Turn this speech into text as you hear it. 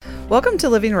Welcome to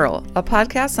Living Rural, a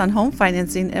podcast on home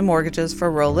financing and mortgages for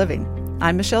rural living.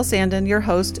 I'm Michelle Sandin, your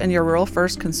host and your Rural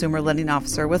First Consumer Lending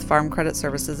Officer with Farm Credit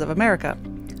Services of America.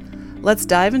 Let's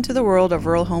dive into the world of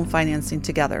rural home financing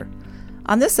together.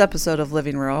 On this episode of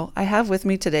Living Rural, I have with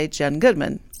me today Jen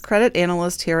Goodman, credit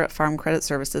analyst here at Farm Credit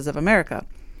Services of America.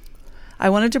 I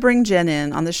wanted to bring Jen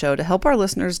in on the show to help our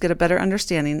listeners get a better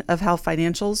understanding of how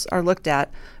financials are looked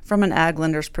at from an ag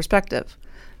lender's perspective.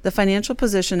 The financial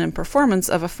position and performance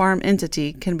of a farm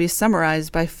entity can be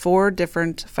summarized by 4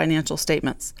 different financial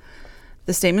statements.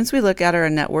 The statements we look at are a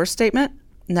net worth statement,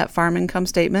 net farm income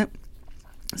statement,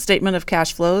 statement of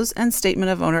cash flows, and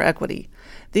statement of owner equity.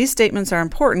 These statements are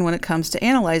important when it comes to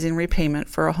analyzing repayment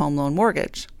for a home loan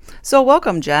mortgage. So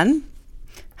welcome, Jen.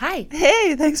 Hi.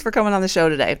 Hey, thanks for coming on the show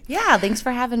today. Yeah, thanks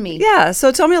for having me. Yeah,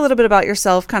 so tell me a little bit about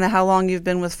yourself, kind of how long you've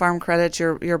been with Farm Credit,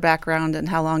 your background, and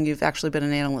how long you've actually been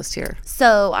an analyst here.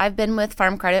 So I've been with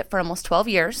Farm Credit for almost 12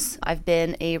 years. I've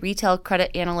been a retail credit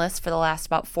analyst for the last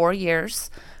about 4 years.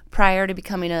 Prior to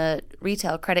becoming a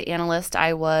retail credit analyst,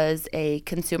 I was a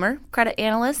consumer credit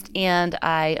analyst, and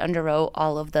I underwrote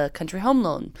all of the country home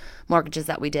loan mortgages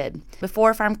that we did.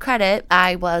 Before Farm Credit,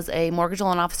 I was a mortgage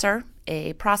loan officer,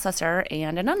 a processor,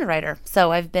 and an underwriter.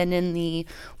 So I've been in the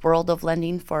world of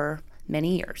lending for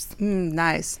many years.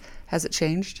 Nice. Has it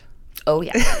changed? Oh,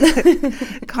 yeah.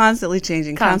 Constantly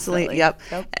changing. Constantly. Yep.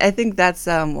 Nope. I think that's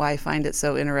why I find it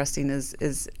so interesting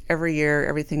is every year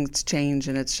everything's changed,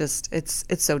 and it's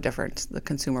so different, the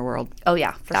consumer world. Oh,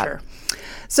 yeah, for sure.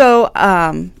 So,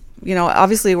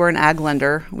 obviously we're an ag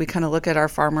lender. We kind of look at our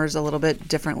farmers a little bit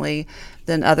differently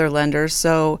than other lenders.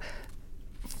 So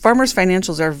farmers'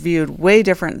 financials are viewed way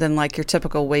different than like your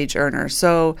typical wage earner.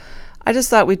 So I just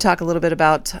thought we'd talk a little bit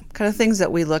about kind of things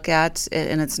that we look at,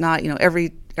 and it's not,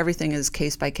 everything is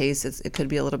case by case. It could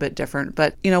be a little bit different.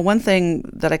 But, one thing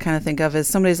that I kind of think of is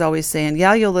somebody's always saying,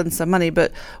 yeah, you'll lend some money,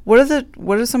 but what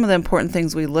are some of the important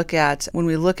things we look at when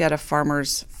we look at a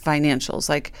farmer's financials?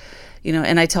 Like,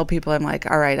 and I tell people, I'm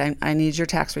like, all right, I need your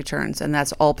tax returns, and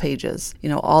that's all pages,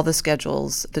 all the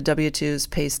schedules, the W-2s,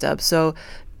 pay stubs. So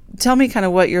tell me kind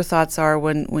of what your thoughts are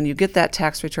when you get that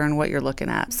tax return, what you're looking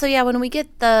at. So yeah, when we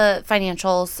get the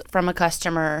financials from a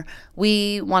customer,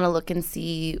 we want to look and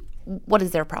see what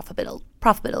is their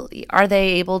profitability. Are they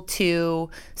able to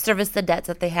service the debts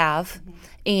that they have? Mm-hmm.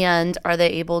 And are they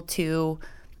able to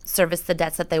service the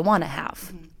debts that they want to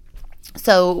have? Mm-hmm.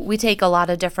 So we take a lot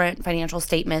of different financial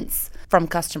statements from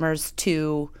customers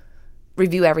to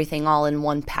review everything all in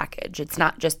one package. It's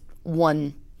not just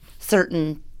one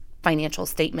certain financial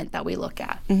statement that we look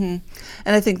at. Mm-hmm.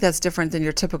 And I think that's different than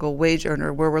your typical wage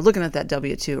earner where we're looking at that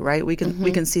W-2, right? We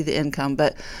can see the income,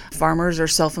 but farmers or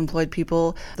self-employed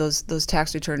people, those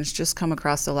tax returns just come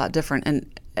across a lot different.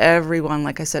 And everyone,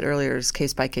 like I said earlier, is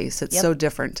case by case. It's so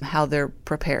different how they're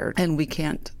prepared, and we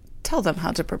can't tell them how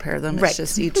to prepare them. It's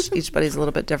just each body's a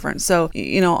little bit different. So,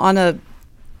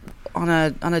 on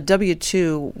a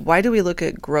W-2, why do we look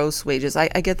at gross wages? I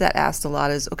get that asked a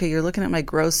lot is, okay, you're looking at my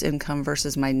gross income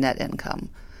versus my net income.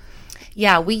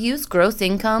 Yeah, we use gross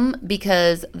income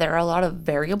because there are a lot of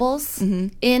variables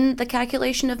in the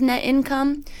calculation of net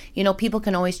income. People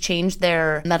can always change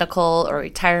their medical or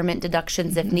retirement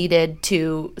deductions if needed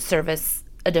to service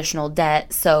additional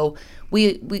debt. So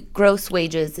we gross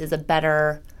wages is a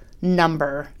better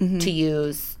number to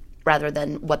use rather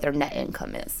than what their net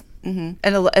income is. Mm-hmm.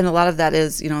 And a lot of that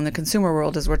is, in the consumer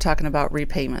world is we're talking about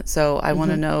repayment. So I want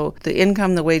to know the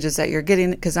income, the wages that you're getting,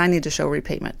 because I need to show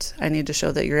repayment. I need to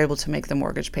show that you're able to make the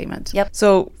mortgage payment. Yep.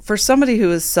 So for somebody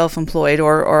who is self-employed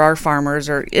or our farmers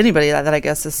or anybody that I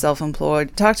guess is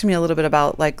self-employed, talk to me a little bit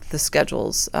about like the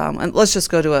schedules. And let's just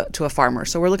go to a farmer.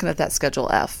 So we're looking at that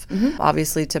Schedule F. Mm-hmm.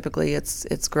 Obviously, typically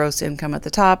it's gross income at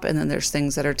the top, and then there's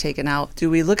things that are taken out.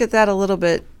 Do we look at that a little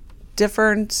bit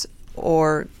different,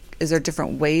 or is there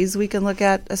different ways we can look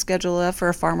at a Schedule F for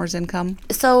a farmer's income?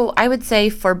 So I would say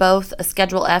for both a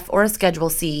Schedule F or a Schedule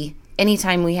C,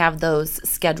 anytime we have those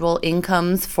schedule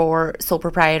incomes for sole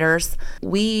proprietors,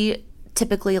 we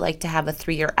typically like to have a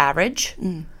 3-year average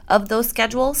of those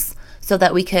schedules so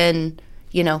that we can,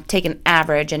 take an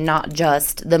average and not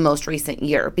just the most recent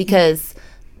year, because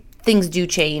things do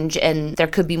change, and there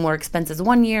could be more expenses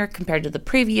one year compared to the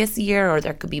previous year, or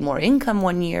there could be more income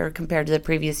one year compared to the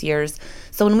previous years.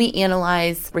 So when we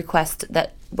analyze requests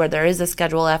that where there is a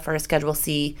Schedule F or a Schedule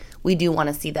C, we do want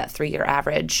to see that 3-year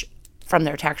average from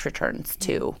their tax returns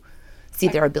to see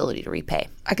their ability to repay.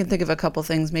 I can think of a couple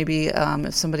things. Maybe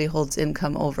if somebody holds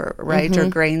income over, right, or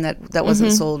grain that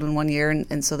wasn't sold in one year,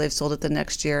 and so they've sold it the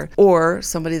next year, or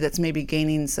somebody that's maybe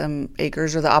gaining some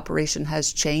acres, or the operation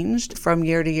has changed from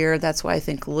year to year. That's why I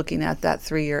think looking at that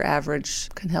 3-year average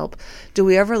can help. Do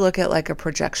we ever look at like a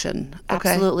projection? Okay.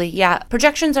 Absolutely, yeah.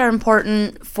 Projections are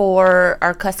important for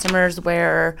our customers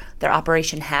where their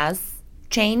operation has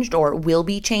changed or will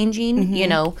be changing. You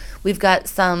know, we've got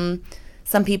some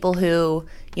people who,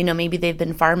 you know, maybe they've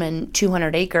been farming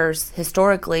 200 acres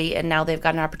historically, and now they've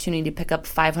got an opportunity to pick up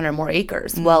 500 more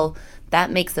acres. Well,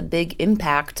 that makes a big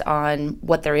impact on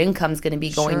what their income is going to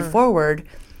be going forward,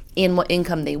 and what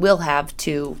income they will have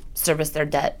to service their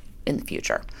debt in the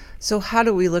future. So how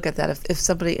do we look at that? If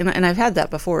somebody, and I've had that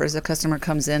before, as a customer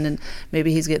comes in and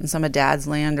maybe he's getting some of dad's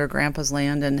land or grandpa's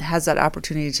land and has that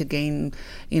opportunity to gain,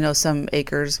 you know, some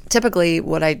acres. Typically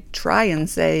what I try and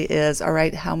say is, all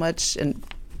right, how much, and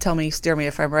steer me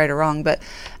if I'm right or wrong, but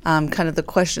kind of the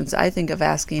questions I think of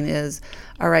asking is,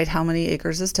 all right, how many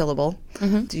acres is tillable?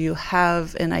 Do you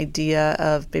have an idea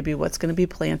of maybe what's going to be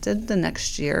planted the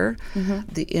next year,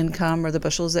 the income or the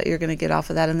bushels that you're going to get off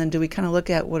of that? And then do we kind of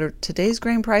look at what are today's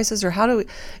grain prices, or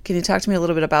can you talk to me a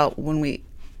little bit about when we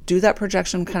do that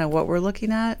projection, kind of what we're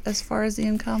looking at as far as the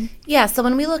income? Yeah, so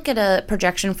when we look at a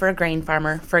projection for a grain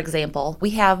farmer, for example, we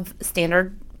have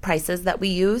standard prices that we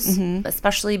use,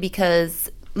 especially because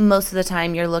most of the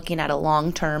time you're looking at a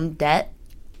long-term debt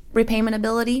repayment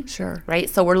ability. Sure. Right?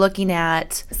 So we're looking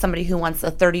at somebody who wants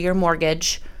a 30-year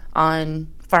mortgage on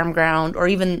farm ground or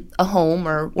even a home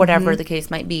or whatever the case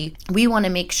might be. We want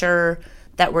to make sure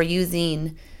that we're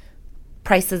using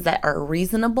prices that are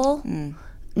reasonable,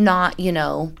 not, you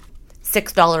know,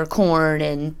 $6 corn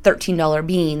and $13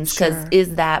 beans, because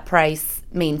is that price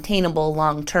maintainable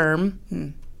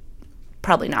long-term?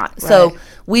 Probably not. Right. So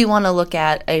we want to look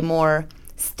at a more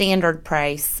standard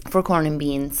price for corn and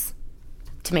beans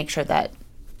to make sure that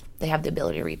they have the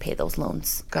ability to repay those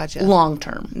loans. Gotcha. Long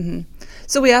term.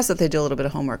 So we ask that they do a little bit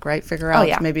of homework, right? Figure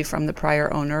out maybe from the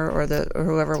prior owner or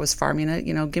whoever was farming it,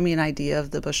 you know, give me an idea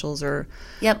of the bushels or...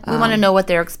 Yep. We want to know what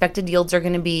their expected yields are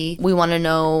going to be. We want to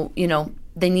know, you know,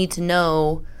 they need to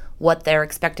know what their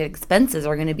expected expenses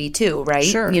are going to be too, right?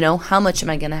 Sure. You know, how much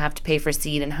am I going to have to pay for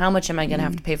seed, and how much am I going to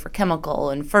have to pay for chemical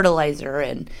and fertilizer,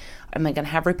 and am I going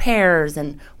to have repairs,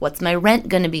 and what's my rent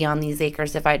going to be on these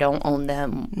acres if I don't own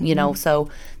them, you know?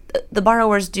 So the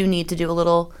borrowers do need to do a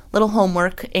little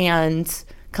homework and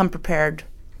come prepared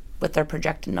with their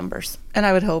projected numbers. And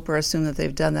I would hope or assume that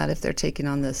they've done that if they're taking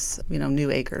on this, you know, new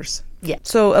acres. Yeah.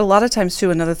 So a lot of times too,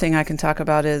 another thing I can talk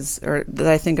about that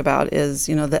I think about is,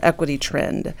 you know, the equity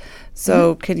trend.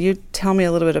 So can you tell me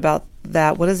a little bit about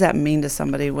that? What does that mean to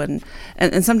somebody when,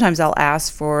 and sometimes I'll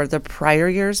ask for the prior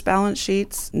year's balance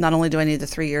sheets. Not only do I need the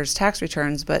 3 years tax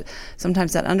returns, but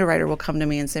sometimes that underwriter will come to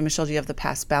me and say, Michelle, do you have the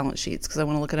past balance sheets? Because I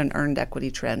want to look at an earned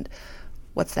equity trend.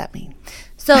 What's that mean?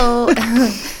 So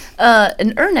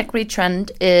an earned equity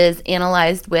trend is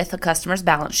analyzed with a customer's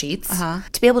balance sheets.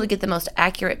 To be able to get the most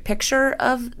accurate picture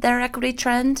of their equity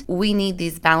trend, we need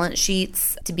these balance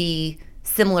sheets to be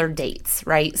similar dates,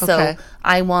 right? Okay. So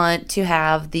I want to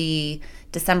have the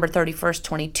December 31st,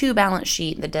 22 balance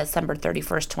sheet, the December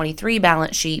 31st, 23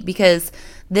 balance sheet, because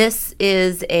this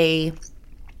is a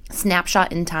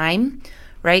snapshot in time,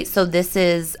 right? So this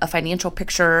is a financial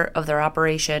picture of their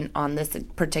operation on this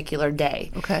particular day.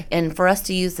 Okay. And for us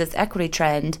to use this equity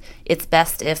trend, it's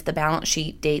best if the balance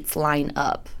sheet dates line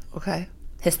up. Okay.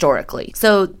 Historically.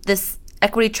 So this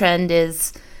equity trend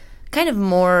is kind of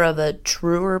more of a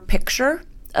truer picture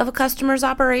of a customer's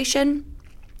operation,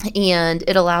 and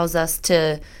it allows us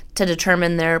to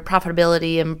determine their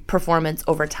profitability and performance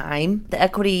over time.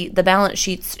 The balance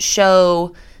sheets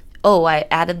show, oh, I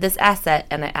added this asset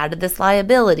and I added this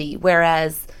liability,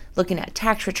 whereas looking at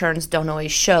tax returns don't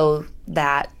always show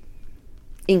that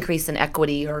increase in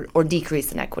equity or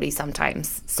decrease in equity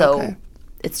sometimes. So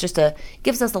it's just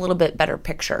gives us a little bit better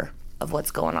picture of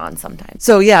what's going on sometimes.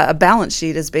 So yeah, a balance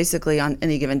sheet is basically on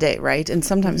any given day, right? And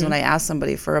sometimes when I ask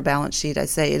somebody for a balance sheet, I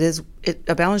say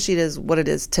a balance sheet is what it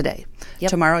is today. Yep.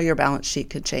 Tomorrow your balance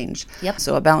sheet could change. Yep.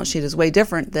 So a balance sheet is way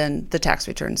different than the tax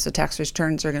returns. So tax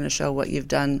returns are going to show what you've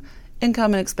done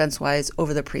income and expense-wise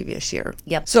over the previous year.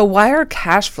 Yep. So why are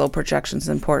cash flow projections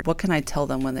important? What can I tell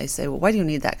them when they say, well, why do you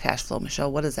need that cash flow,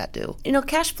 Michelle? What does that do? You know,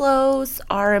 cash flows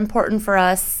are important for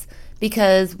us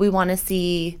because we want to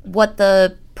see what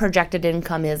the projected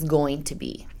income is going to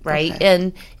be, right?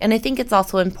 Okay. And I think it's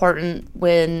also important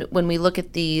when we look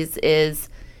at these is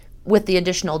with the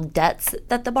additional debts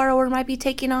that the borrower might be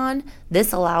taking on,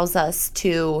 this allows us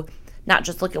to not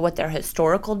just look at what their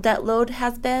historical debt load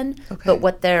has been, but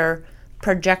what their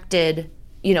projected,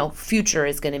 future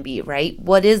is going to be, right?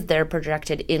 What is their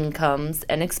projected incomes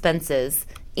and expenses?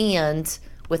 And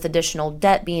with additional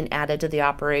debt being added to the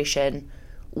operation,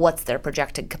 what's their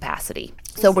projected capacity?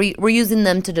 So we're using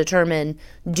them to determine,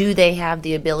 do they have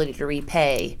the ability to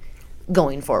repay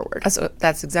going forward?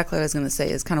 That's exactly what I was going to say,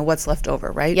 is kind of what's left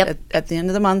over, right? Yep. At the end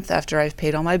of the month, after I've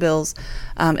paid all my bills,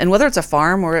 and whether it's a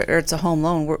farm or it's a home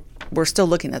loan, we're still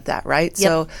looking at that, right? Yep.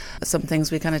 So some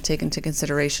things we kind of take into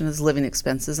consideration is living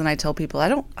expenses. And I tell people, I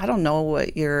don't know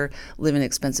what your living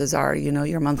expenses are,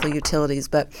 your monthly utilities,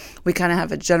 but we kind of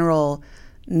have a general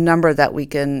number that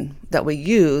we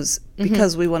use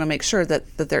because we want to make sure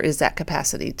that there is that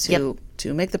capacity to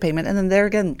make the payment, and then there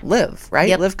again, live, right?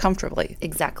 Yep. Live comfortably.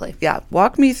 Exactly. Yeah.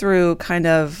 Walk me through kind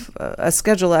of a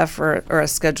Schedule F or a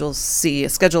Schedule C. A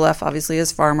Schedule F obviously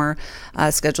is farmer.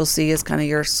 Schedule C is kind of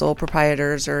your sole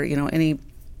proprietors or, any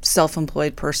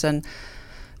self-employed person.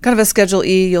 Kind of a Schedule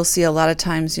E, you'll see a lot of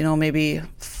times, maybe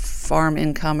farm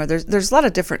income, or there's a lot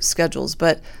of different schedules,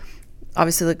 but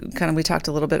obviously, we talked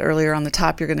a little bit earlier on the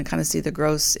top, you're going to kind of see the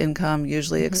gross income,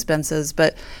 usually expenses,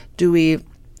 but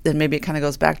then maybe it kind of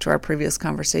goes back to our previous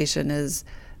conversation, is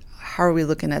how are we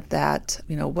looking at that?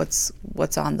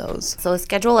 What's on those? So a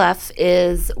Schedule F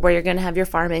is where you're going to have your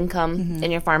farm income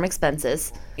and your farm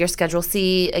expenses. Your Schedule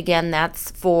C, again,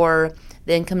 that's for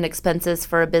the income and expenses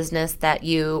for a business that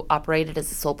you operated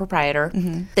as a sole proprietor.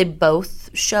 They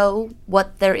both show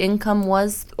what their income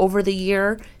was over the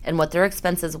year and what their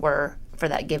expenses were for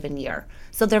that given year.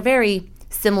 So they're very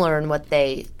similar in what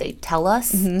they tell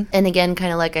us. And again,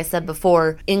 kind of like I said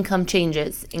before, income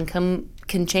changes. Income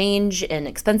can change and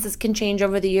expenses can change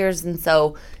over the years. And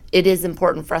so it is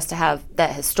important for us to have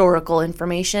that historical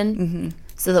information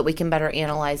so that we can better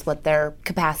analyze what their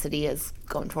capacity is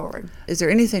going forward. Is there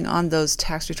anything on those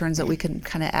tax returns that we can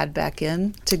kind of add back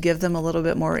in to give them a little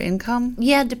bit more income?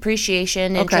 Yeah,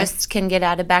 depreciation, interest can get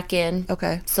added back in.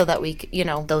 Okay. So that we,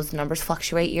 those numbers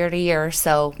fluctuate year to year.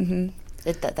 So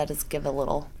that does give a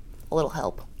little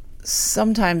help.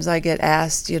 Sometimes I get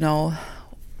asked,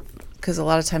 because a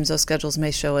lot of times those schedules may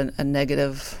show a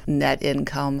negative net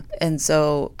income. And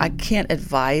so I can't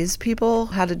advise people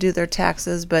how to do their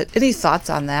taxes, but any thoughts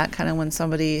on that? Kind of when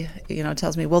somebody,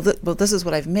 tells me, well, this is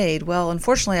what I've made. Well,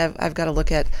 unfortunately, I've got to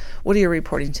look at what are you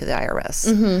reporting to the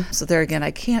IRS? So there again,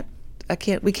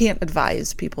 we can't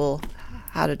advise people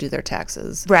how to do their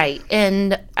taxes. Right.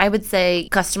 And I would say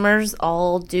customers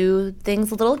all do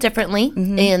things a little differently.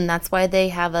 And that's why they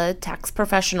have a tax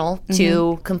professional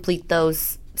to complete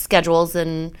those schedules,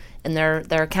 and their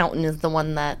accountant is the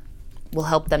one that will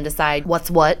help them decide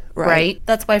what's what, right?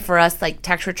 That's why for us,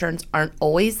 tax returns aren't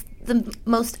always the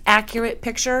most accurate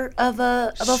picture of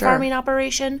a farming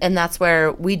operation. And that's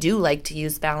where we do like to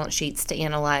use balance sheets to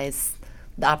analyze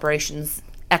the operation's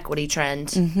equity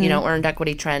trend, earned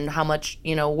equity trend, how much,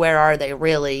 where are they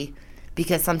really?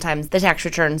 Because sometimes the tax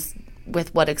returns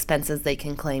with what expenses they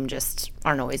can claim just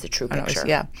aren't always a true picture.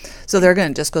 Yeah. So there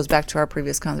again, just goes back to our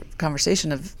previous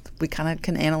conversation of we kind of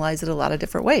can analyze it a lot of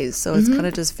different ways. So it's kind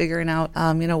of just figuring out,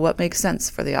 what makes sense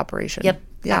for the operation. Yep.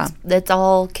 Yeah. That's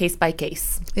all case by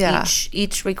case. Yeah.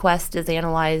 Each request is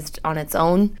analyzed on its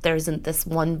own. There isn't this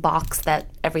one box that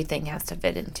everything has to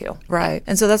fit into. Right.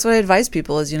 And so that's what I advise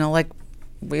people is,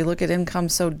 we look at income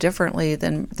so differently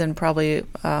than probably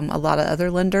a lot of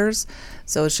other lenders.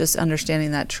 So it's just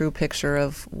understanding that true picture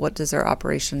of what does our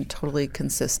operation totally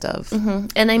consist of.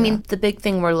 And I mean, the big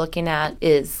thing we're looking at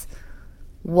is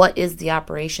what is the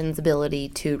operation's ability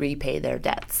to repay their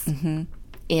debts? And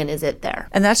is it there?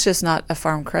 And that's just not a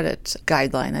farm credit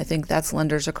guideline. I think that's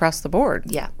lenders across the board.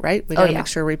 Yeah. Right? We got to make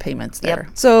sure repayment's there.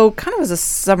 Yep. So kind of as a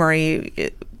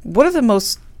summary, what are the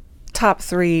most top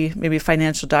 3 maybe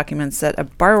financial documents that a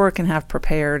borrower can have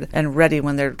prepared and ready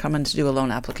when they're coming to do a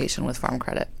loan application with Farm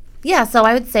Credit? Yeah, so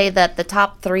I would say that the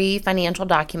top 3 financial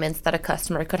documents that a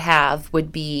customer could have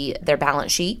would be their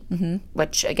balance sheet,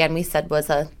 which again we said was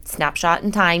a snapshot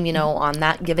in time, on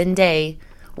that given day,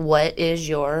 what is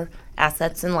your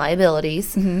assets and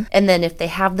liabilities. And then if they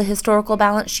have the historical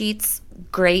balance sheets,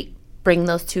 great, bring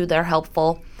those to, they're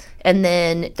helpful. And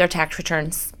then their tax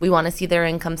returns. We want to see their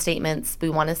income statements.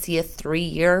 We want to see a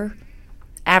 3-year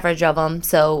average of them.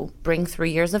 So bring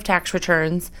 3 years of tax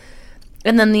returns.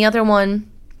 And then the other one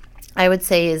I would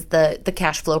say is the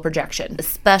cash flow projection,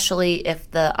 especially if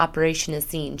the operation is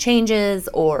seeing changes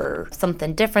or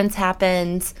something different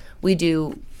happens. we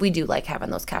do like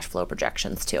having those cash flow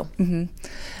projections too. Mm-hmm.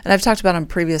 And I've talked about on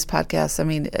previous podcasts, I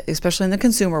mean, especially in the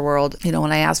consumer world,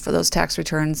 when I ask for those tax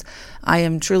returns, I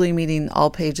am truly meeting all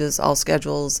pages, all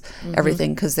schedules,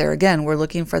 everything, because there again, we're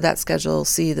looking for that Schedule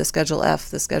C, the Schedule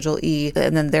F, the Schedule E,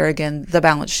 and then there again, the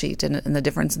balance sheet. And the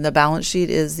difference in the balance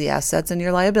sheet is the assets and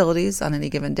your liabilities on any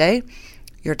given day.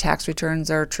 Your tax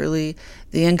returns are truly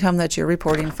the income that you're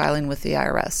reporting, filing with the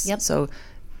IRS. Yep. So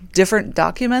different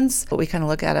documents, but we kind of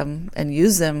look at them and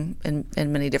use them in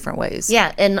many different ways.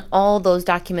 Yeah, and all those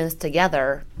documents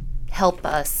together help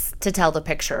us to tell the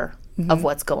picture of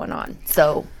what's going on.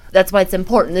 So that's why it's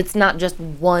important. It's not just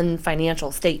one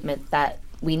financial statement that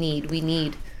we need. We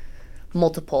need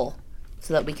multiple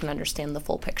so that we can understand the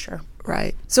full picture.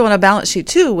 Right. So on a balance sheet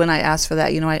too, when I ask for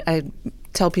that, I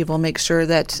tell people make sure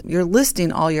that you're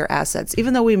listing all your assets,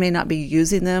 even though we may not be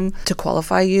using them to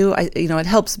qualify you. It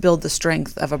helps build the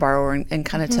strength of a borrower and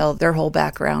kind of tell their whole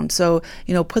background. So,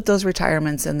 put those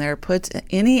retirements in there. Put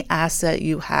any asset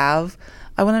you have.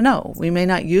 I want to know. We may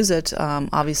not use it,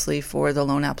 obviously, for the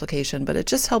loan application, but it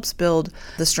just helps build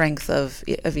the strength of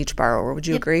each borrower. Would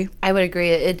you agree? I would agree.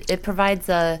 It provides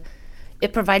a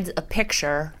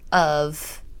picture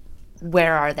of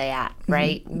where are they at,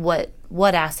 right?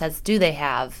 What assets do they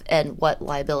have and what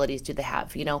liabilities do they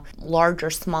have? Large or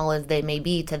small as they may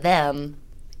be to them,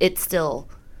 it still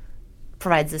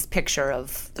provides this picture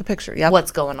of the picture, what's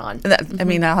going on. And that, I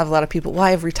mean, I'll have a lot of people, well, I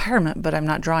have retirement, but I'm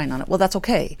not drawing on it. Well, that's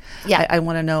okay. Yeah. I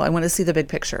want to know. I want to see the big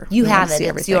picture. You have it.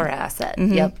 It's your asset.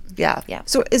 Yep. Yeah.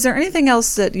 So is there anything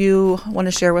else that you want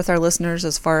to share with our listeners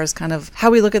as far as kind of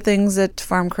how we look at things at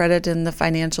Farm Credit and the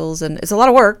financials? And it's a lot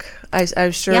of work.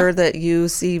 I'm sure that you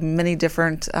see many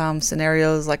different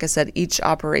scenarios. Like I said, each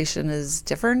operation is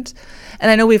different.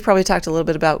 And I know we've probably talked a little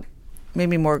bit about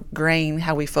maybe more grain,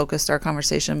 how we focused our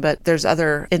conversation, but there's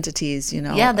other entities,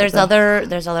 Yeah, there's other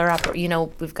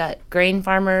we've got grain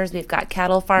farmers, we've got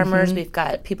cattle farmers, we've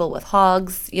got people with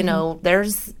hogs, we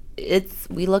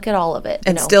look at all of it.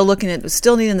 And still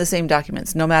needing the same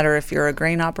documents, no matter if you're a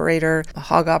grain operator, a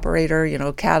hog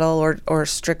operator, cattle, or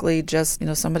strictly just,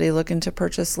 somebody looking to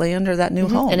purchase land or that new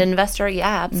home. An investor,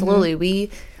 yeah, absolutely.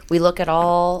 We look at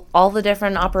all the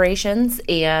different operations,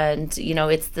 and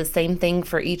it's the same thing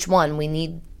for each one. We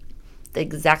need the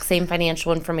exact same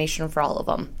financial information for all of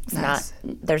them.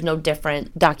 There's no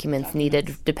different documents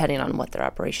needed depending on what their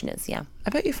operation is. Yeah. I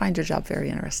bet you find your job very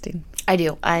interesting. I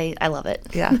do. I love it.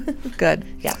 Yeah. Good.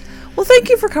 Yeah. Well, thank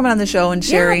you for coming on the show and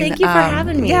sharing. Yeah, thank you for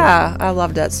having me. Yeah, I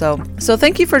loved it. So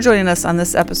thank you for joining us on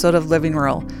this episode of Living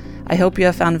Rural. I hope you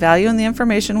have found value in the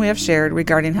information we have shared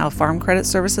regarding how Farm Credit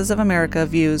Services of America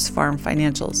views farm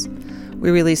financials.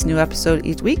 We release new episodes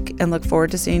each week and look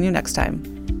forward to seeing you next time.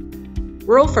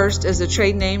 Rural First is a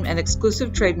trade name and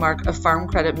exclusive trademark of Farm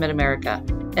Credit Mid-America,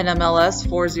 NMLS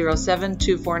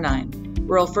 407249.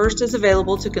 Rural First is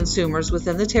available to consumers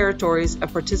within the territories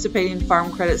of participating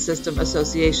Farm Credit System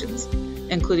associations,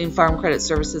 including Farm Credit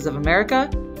Services of America,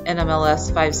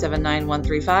 NMLS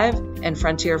 579135, and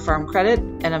Frontier Farm Credit,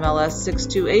 NMLS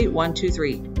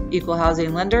 628123. Equal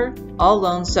housing lender, all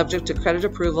loans subject to credit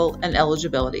approval and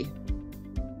eligibility.